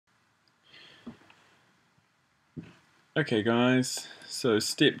Okay guys, so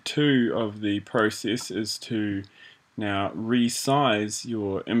step 2 of the process is to now resize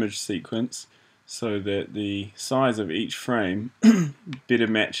your image sequence so that the size of each frame better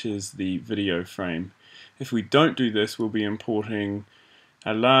matches the video frame. If we don't do this, we'll be importing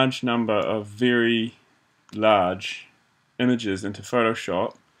a large number of very large images into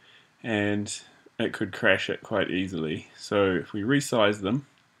Photoshop and it could crash it quite easily. So if we resize them,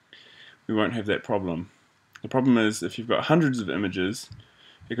 we won't have that problem. The problem is if you've got hundreds of images,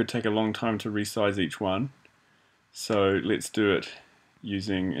 it could take a long time to resize each one. So let's do it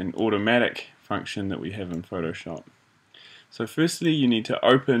using an automatic function that we have in Photoshop. So firstly, you need to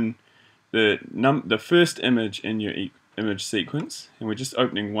open the first image in your image sequence, and we're just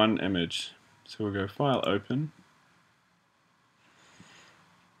opening one image. So we'll go File, Open,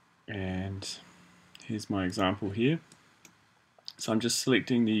 and here's my example here. So I'm just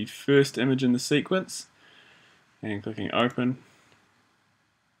selecting the first image in the sequence and clicking Open,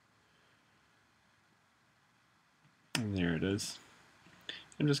 and there it is.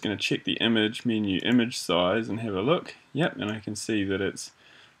 I'm just going to check the image menu, image size, and have a look. Yep, and I can see that it's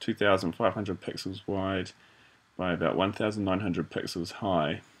 2,500 pixels wide by about 1,900 pixels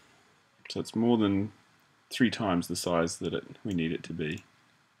high. So it's more than 3 times the size that we need it to be.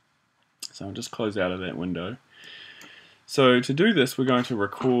 So I'll just close out of that window. So to do this, we're going to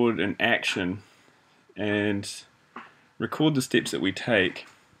record an action and record the steps that we take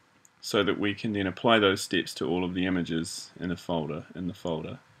so that we can then apply those steps to all of the images in the folder.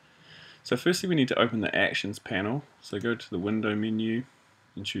 So firstly we need to open the Actions panel. So go to the Window menu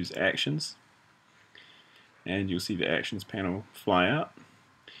and choose Actions, and you'll see the Actions panel fly out.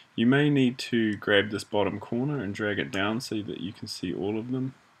 You may need to grab this bottom corner and drag it down so that you can see all of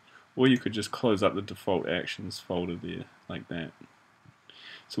them, or you could just close up the default Actions folder there, like that.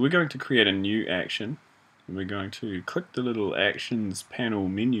 So we're going to create a new action, and we're going to click the little Actions panel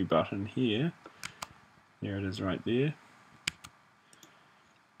menu button here. There it is right there.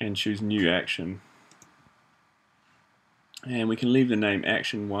 And choose New Action. And we can leave the name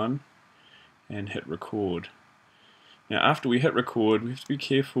Action 1 and hit Record. Now after we hit Record, we have to be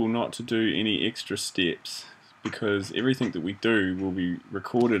careful not to do any extra steps, because everything that we do will be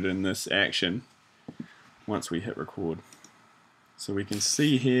recorded in this action once we hit Record. So we can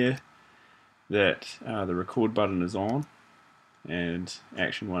see here that the record button is on and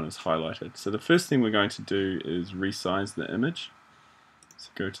Action 1 is highlighted. So the first thing we're going to do is resize the image. So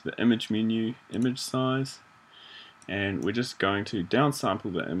go to the Image menu, Image Size, and we're just going to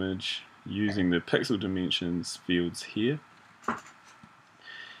downsample the image using the Pixel Dimensions fields here.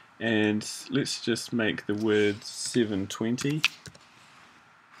 And let's just make the width 720,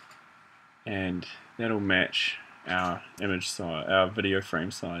 and that'll match our image size, our video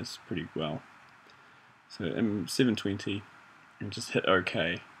frame size pretty well. So 720, and just hit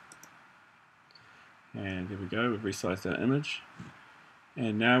OK. And there we go, we've resized our image.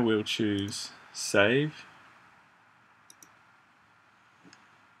 And now we'll choose Save,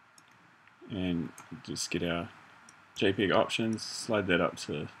 and just get our JPEG options, slide that up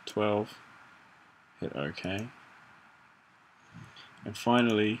to 12, hit OK, and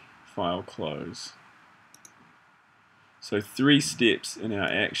finally File, Close. So 3 steps in our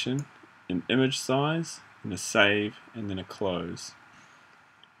action: an image size, and a save, and then a close.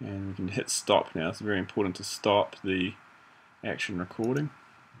 And we can hit stop now. It's very important to stop the action recording.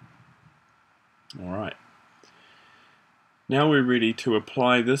 Alright. Now we're ready to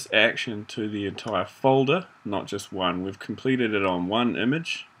apply this action to the entire folder, not just one. We've completed it on one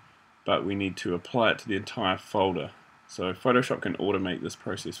image, but we need to apply it to the entire folder. So Photoshop can automate this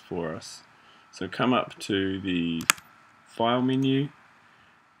process for us. So come up to the File menu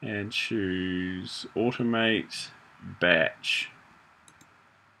and choose Automate Batch.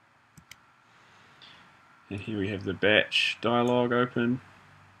 And here we have the batch dialog open,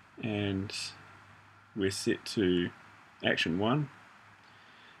 and we're set to Action 1.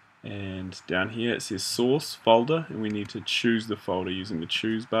 And down here it says Source Folder, and we need to choose the folder using the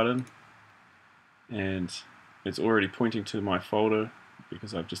Choose button. And it's already pointing to my folder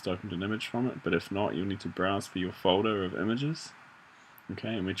because I've just opened an image from it, but if not, you'll need to browse for your folder of images.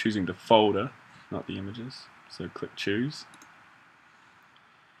 Okay, and we're choosing the folder, not the images. So click Choose.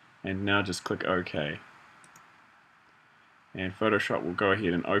 And now just click OK. And Photoshop will go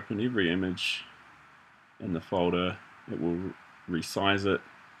ahead and open every image in the folder. It will resize it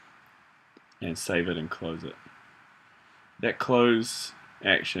and save it and close it. That close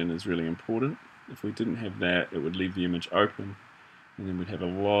action is really important. If we didn't have that, it would leave the image open, and then we'd have a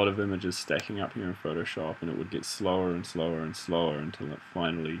lot of images stacking up here in Photoshop, and it would get slower and slower and slower until it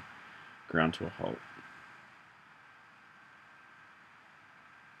finally ground to a halt.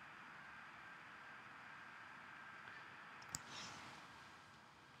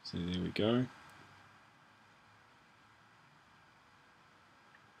 So there we go.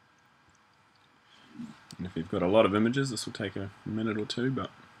 And if you've got a lot of images, this will take a minute or two, but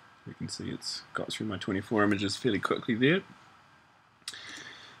you can see it's got through my 24 images fairly quickly there.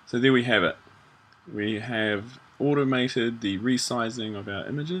 So there we have it. We have automated the resizing of our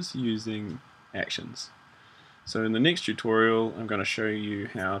images using actions. So in the next tutorial, I'm going to show you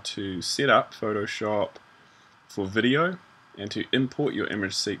how to set up Photoshop for video and to import your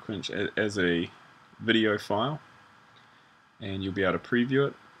image sequence as a video file, and you'll be able to preview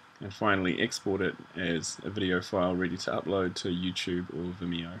it and finally export it as a video file ready to upload to YouTube or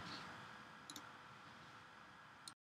Vimeo.